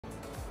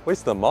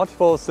With the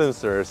multiple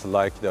sensors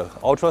like the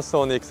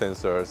ultrasonic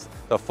sensors,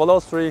 the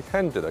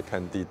FOLO-300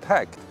 can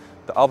detect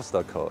the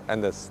obstacle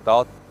and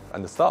stop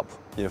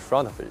in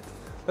front of it.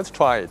 Let's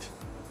try it.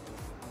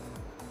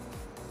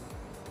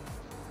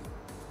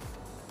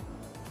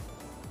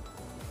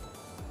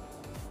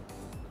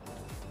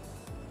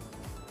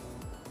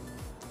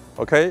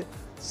 Okay,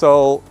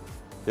 so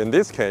in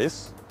this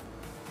case,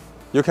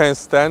 you can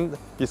stand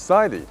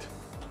beside it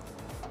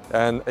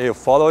and it will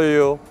follow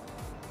you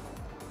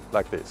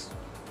like this.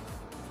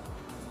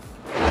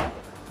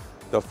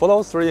 The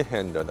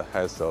FOLO-300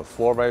 has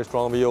 4 very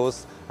strong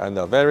wheels and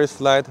a very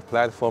flat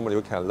platform.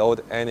 You can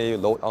load any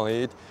load on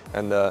it,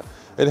 and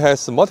it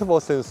has multiple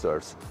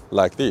sensors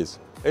like this.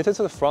 It is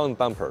a front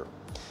bumper,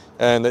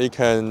 and it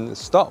can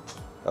stop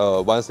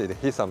once it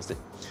hits something.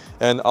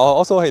 And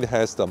also it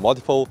has the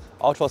multiple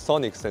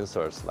ultrasonic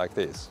sensors like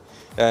this.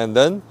 And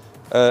then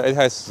it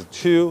has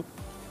 2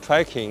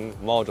 tracking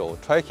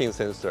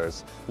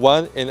sensors,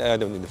 one in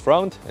the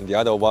front and the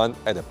other one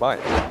at the back.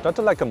 Just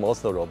like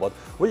most robots,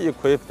 we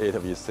equip it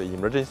with the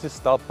emergency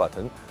stop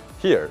button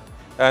here.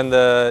 And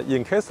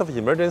in case of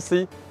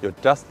emergency, you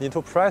just need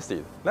to press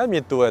it. Let me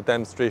do a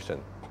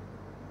demonstration.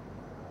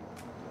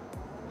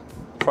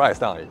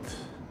 Press on it.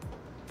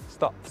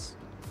 Stops.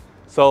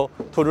 So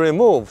to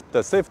remove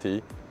the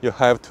safety, you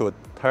have to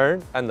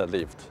turn and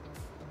lift.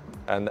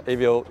 And it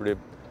will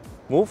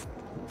remove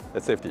the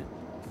safety.